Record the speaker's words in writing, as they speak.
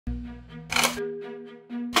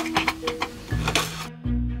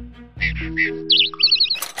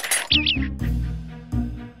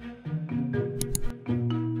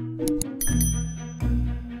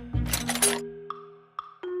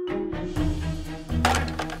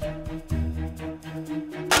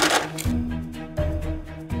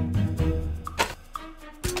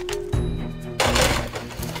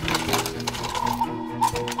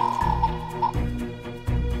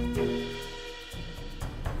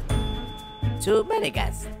too many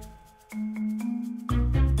guests.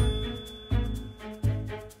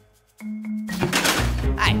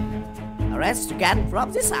 Hi. Arrest you can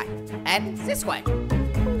from this side and this way.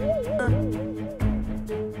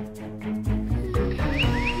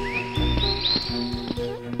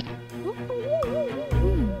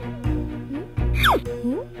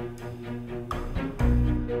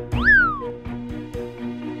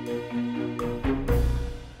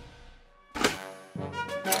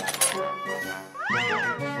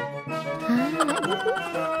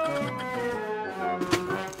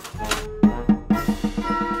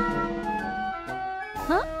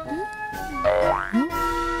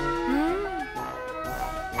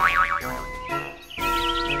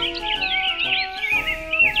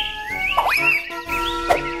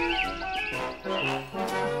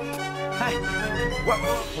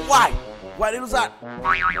 Why? Why did you do that?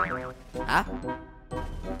 Huh?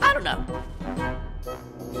 I don't know.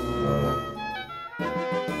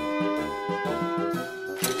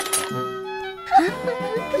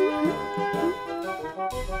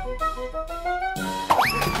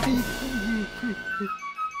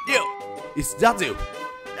 You! It's that you!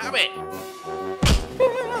 Damn it!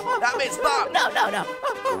 Damn it, stop! No, no, no.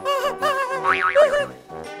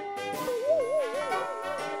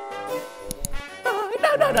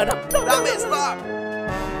 No, no, no, no. Damn it, stop!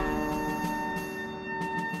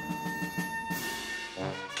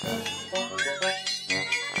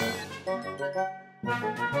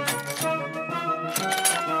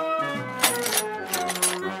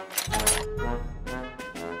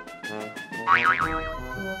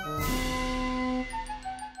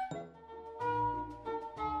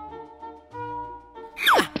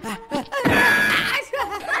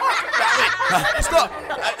 Stop!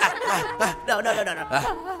 No, no, no, no, no.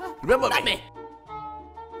 Remember Not me? me.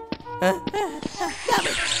 Not me.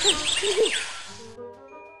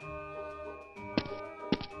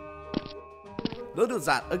 Don't do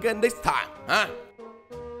that again next time, huh?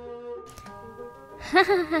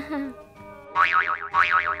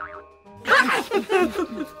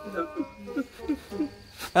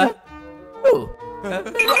 Ooh.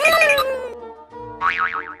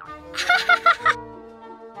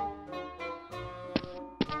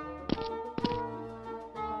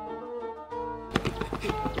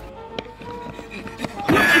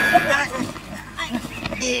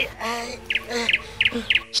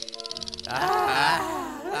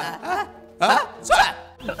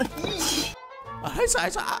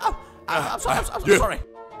 Sorry! I'm sorry.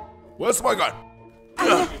 Where's my gun?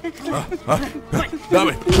 Damn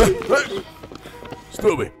it!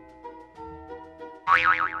 Stupid!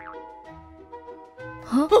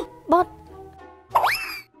 Huh? Bot?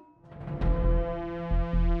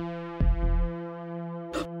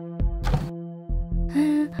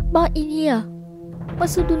 Bot in here. What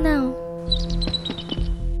should do now?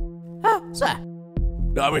 Sir.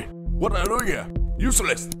 Damn it! What are you doing here?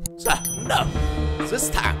 Useless! Sir, no. This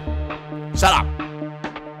time. Shut up!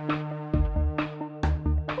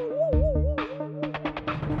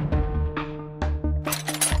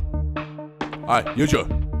 Alright, you two,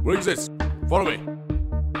 what is this? Follow me.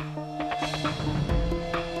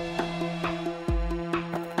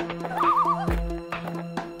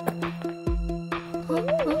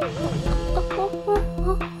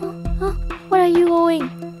 Where are you going?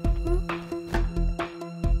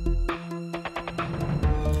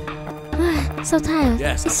 So tired.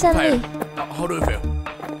 Yes, It's I'm Sunday. tired. How do you feel?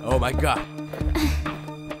 Oh my god.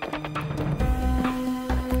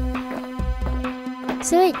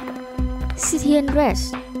 Sweet. Sit here and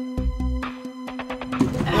rest.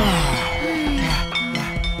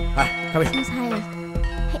 Hi, come here. So tired.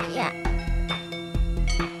 Hey, yeah.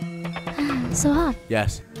 So hot.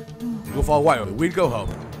 Yes. Go for a while, we'll go home.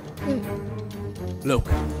 Look.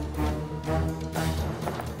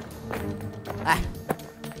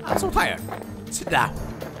 I'm so tired. Sit down.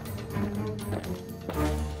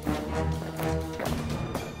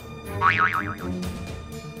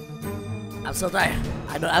 I'm so tired.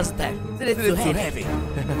 I don't understand. This is too heavy.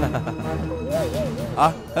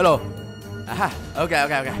 Hello. Aha. Okay.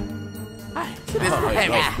 This is too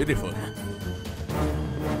heavy. That's beautiful.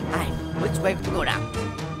 Hi. Which way to go now?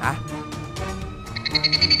 Huh?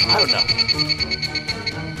 I don't know.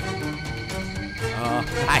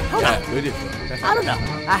 Hi. Hold on. Beautiful. I don't know.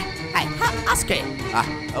 Hi. Ask him.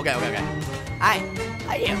 Okay. Hi,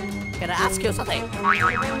 you. Can I ask you something?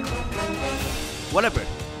 What happened?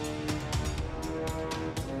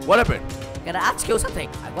 What happened? Can I ask you something?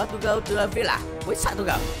 I want to go to the villa. Which side to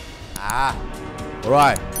go?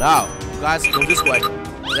 Alright, now, you guys go this way.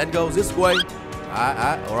 Then go this way.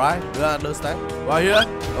 Alright, do you understand? Right here?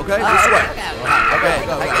 Okay, this way. Okay. Okay,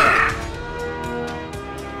 go.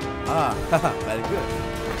 Very good.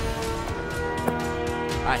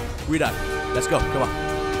 Alright, we're done. Let's go. Come on.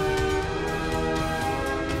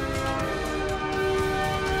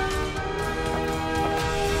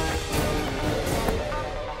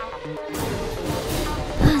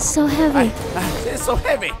 So heavy. It's so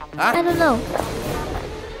heavy. Huh? I don't know.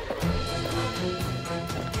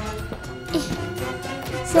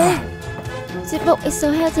 See, this book is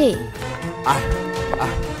so heavy.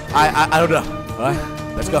 I don't know. Alright,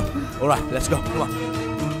 let's go. Alright, let's go. Come on.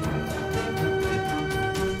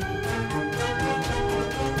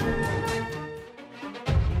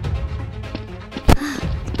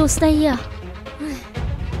 To stay here.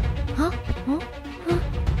 Huh?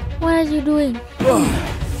 What are you doing?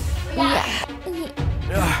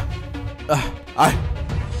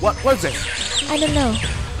 What is it? I don't know.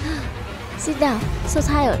 Sit down. So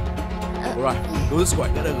tired. Alright, go this way.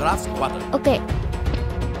 Get a glass of water. Okay.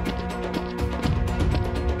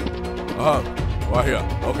 Right here.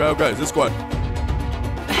 Okay, this way.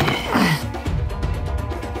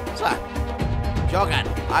 Sir, Jorgen,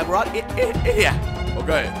 I brought it here.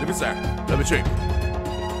 Okay, let me see. Let me check.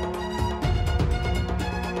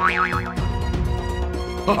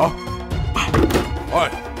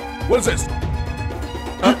 Alright, what is this?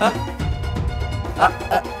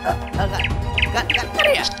 Get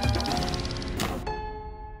here.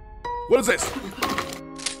 What is this?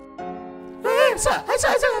 Sir,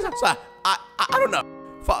 I don't know.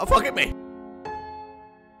 Forgive me.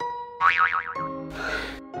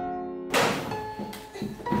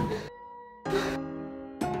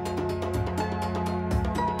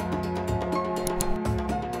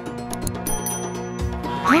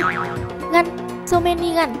 Gun. So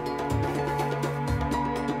many gun.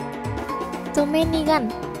 So many gun.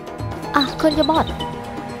 คนจะบอด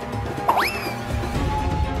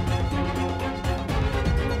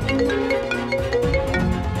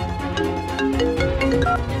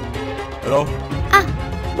Hello?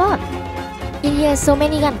 Bot. In here so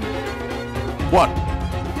many gun. What?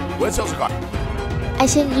 Where's your gun? I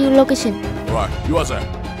send you location. Alright, you are there.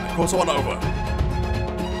 I call someone over.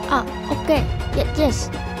 Okay. Yes.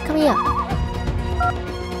 Come here.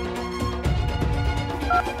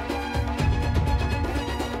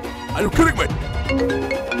 Are you kidding me?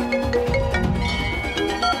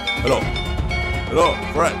 Hello,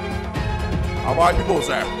 friend. How are people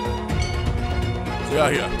there? They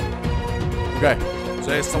are here. Okay,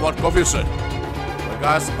 there is somewhat confusion. The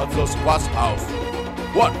guys at the squad's house.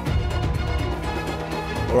 What?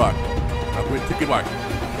 Alright, I'm going to take it back.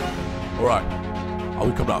 Alright, I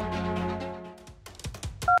will come down.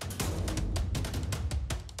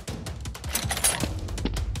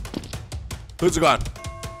 Who's the gun?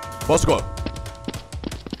 Let's go.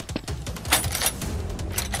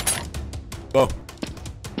 Go.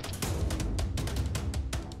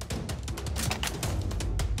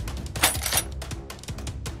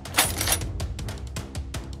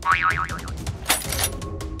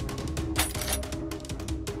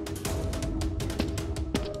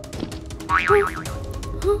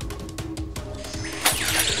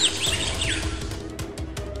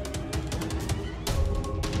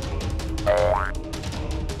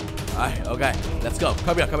 Okay, let's go.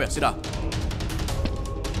 Come here, sit down.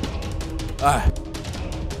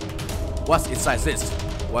 What's inside this?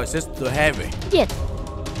 Why is this too heavy? Yes.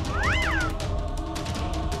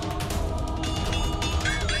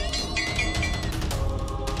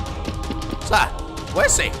 Sir,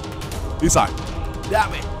 where's he? Inside.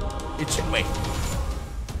 Damn it. He tricked me.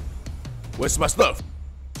 Where's my stuff?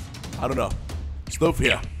 I don't know. Stuff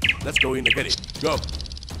here. Let's go in and get it. Go.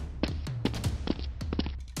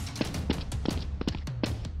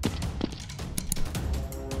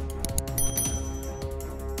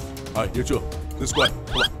 Alright, you two. This way.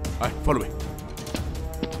 Come on. Alright, follow me.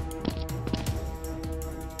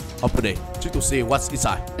 Open it. Check to see what's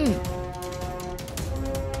inside.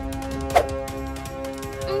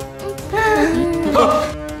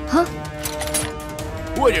 Huh?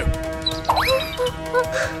 Who are you?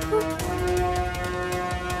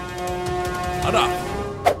 Anna.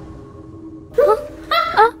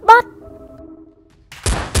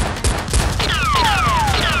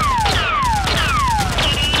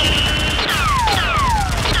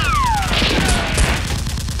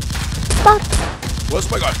 Bot. Where's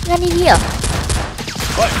my guy? Gun in here.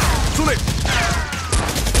 Right, shoot it.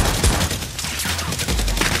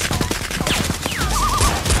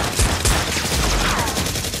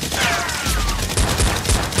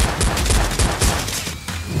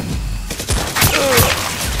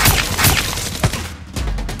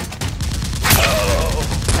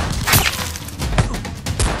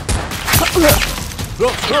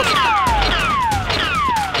 Look.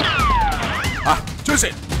 Choose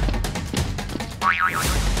it.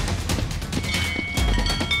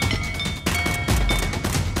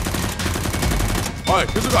 Alright,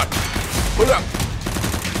 here's a gun. Put it up.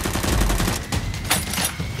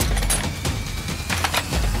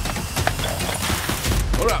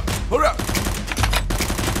 Hold up, hold up.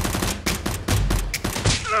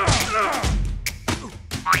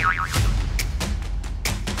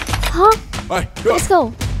 Huh? Alright, go. Let's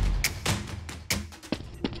go.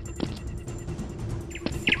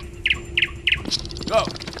 Go.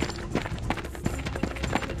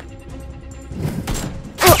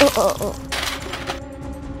 Oh.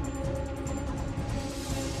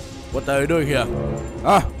 What are you doing here?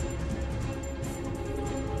 Huh?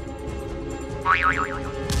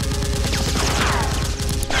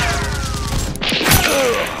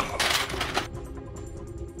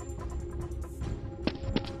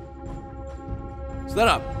 Stand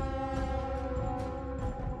up.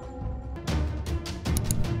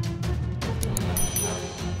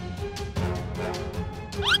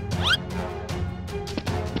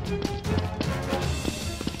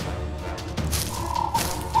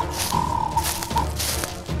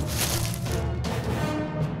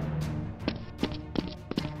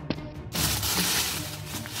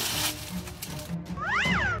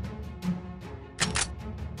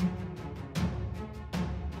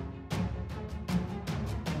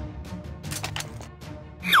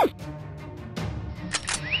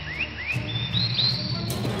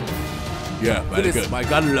 Yeah, very good. My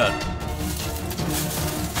gun learned.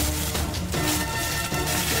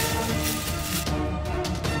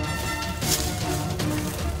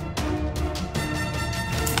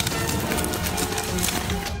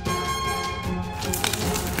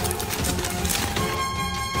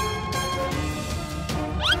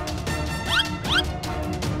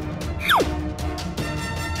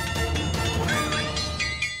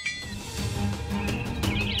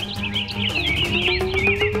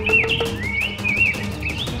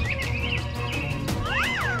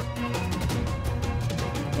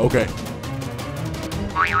 Okay.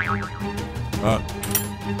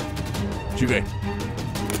 GV.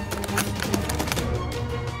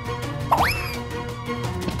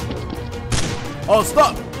 Oh,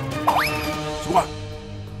 stop! Squat.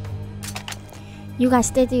 You guys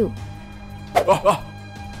stay still.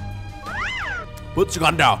 Put your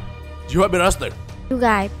gun down. You have been arrested. You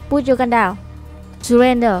guys put your gun down.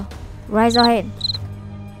 Surrender. Raise your hand.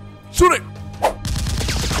 Shoot it!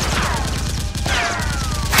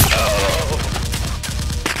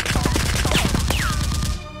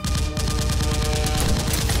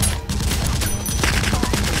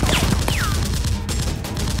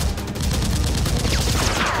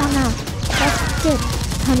 Oh no. That's it.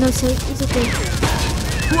 Oh no, sir. It's okay.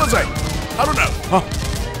 Who was I? I don't know. Huh?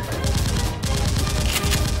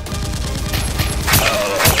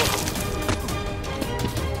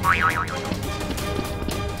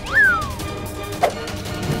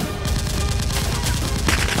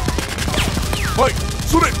 Wait,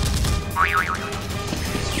 shoot it!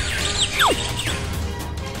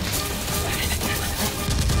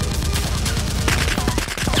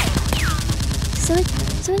 Sweet.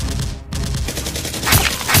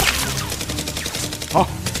 Huh?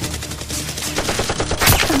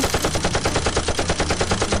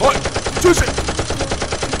 Wait, choose it!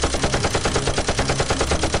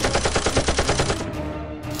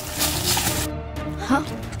 Huh?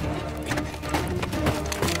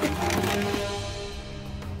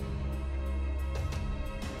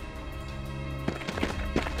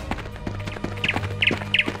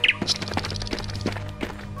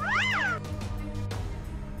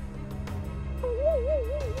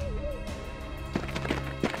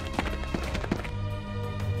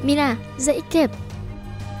 Mina, dậy kịp.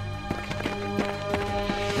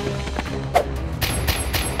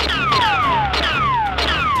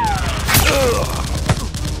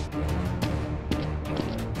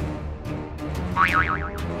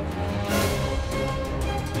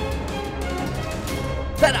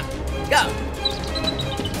 Set up. Go.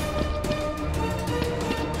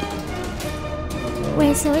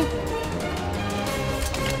 Where's it?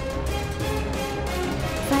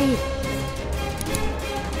 Fight.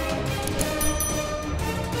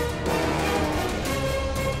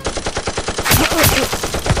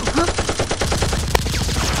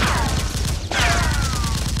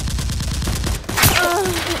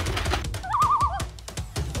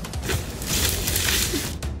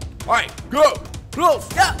 Alright, go! Close.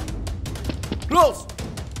 Yeah. Close.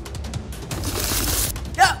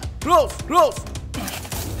 Yeah. Close. Close.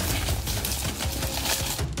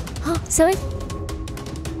 Huh? Sorry?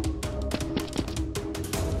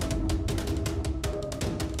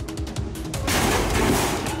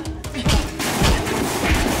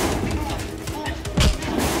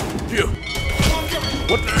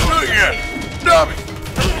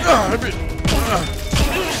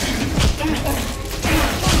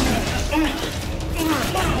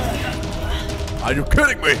 Are you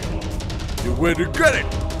kidding me? You went to get it.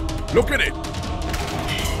 Look at it.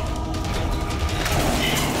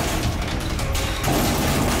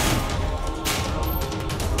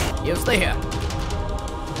 You stay here.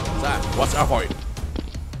 Sir, watch out for it.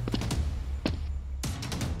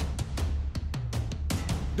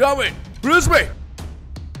 Damn it! Release me!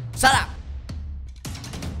 Shut up.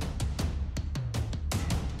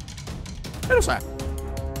 Hello, sir.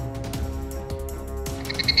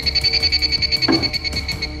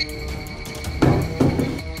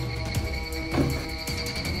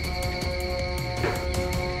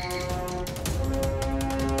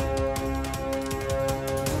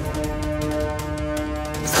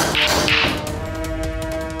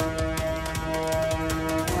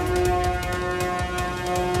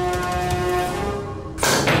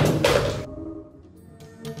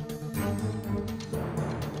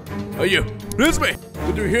 Are you? Release me!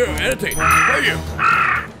 Did you hear anything? Are you?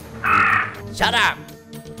 Shut up.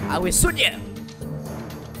 I will shoot you.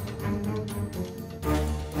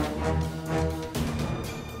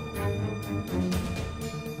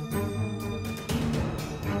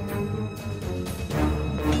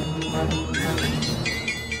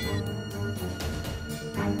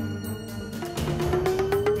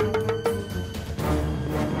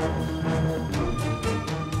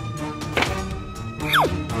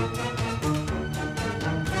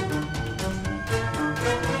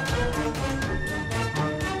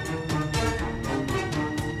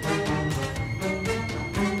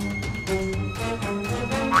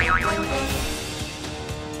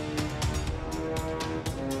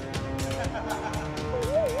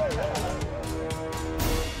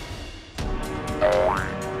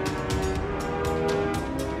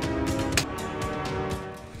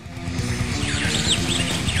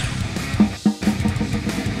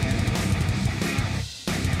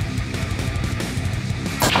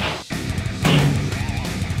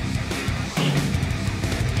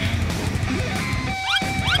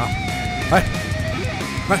 Hey!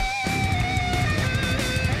 Hey!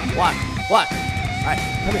 What? What? Hey!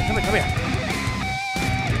 Come here! Come here! Come here!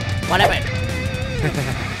 What happened?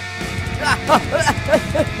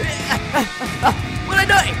 What are you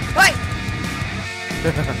doing? Hey!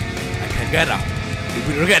 I can't get out. You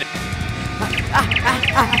will regret it.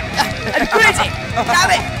 I'm crazy!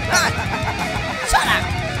 Damn it! Shut up!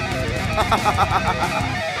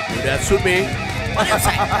 You dare shoot me? What do you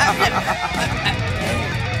say?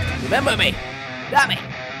 Remember me! Damn it!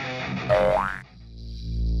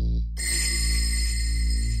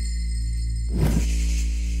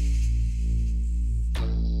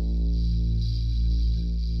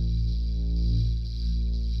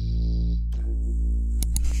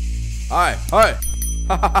 Hi! Hi!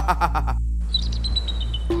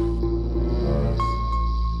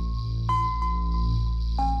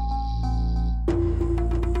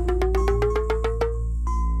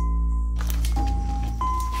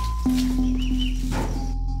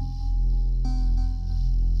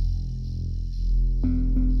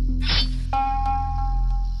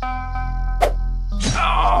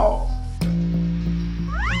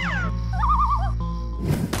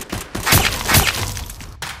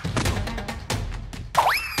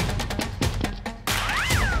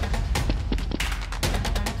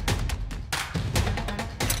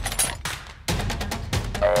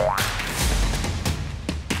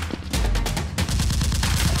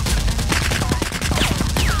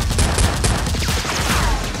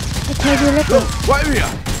 Okay, you let Look! me. Right here!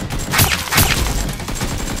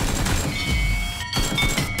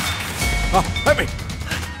 Help me!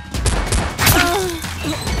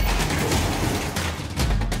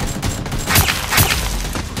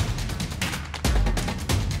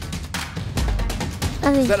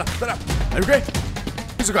 Ali, Stand up! Stand up! Are you okay?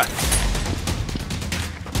 Here's a gun.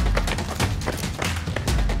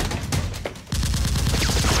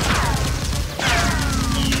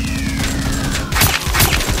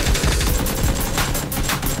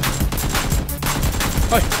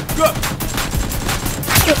 Hey, go!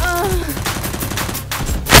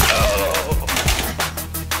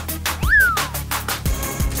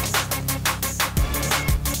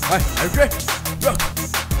 Hey, are you okay? Look!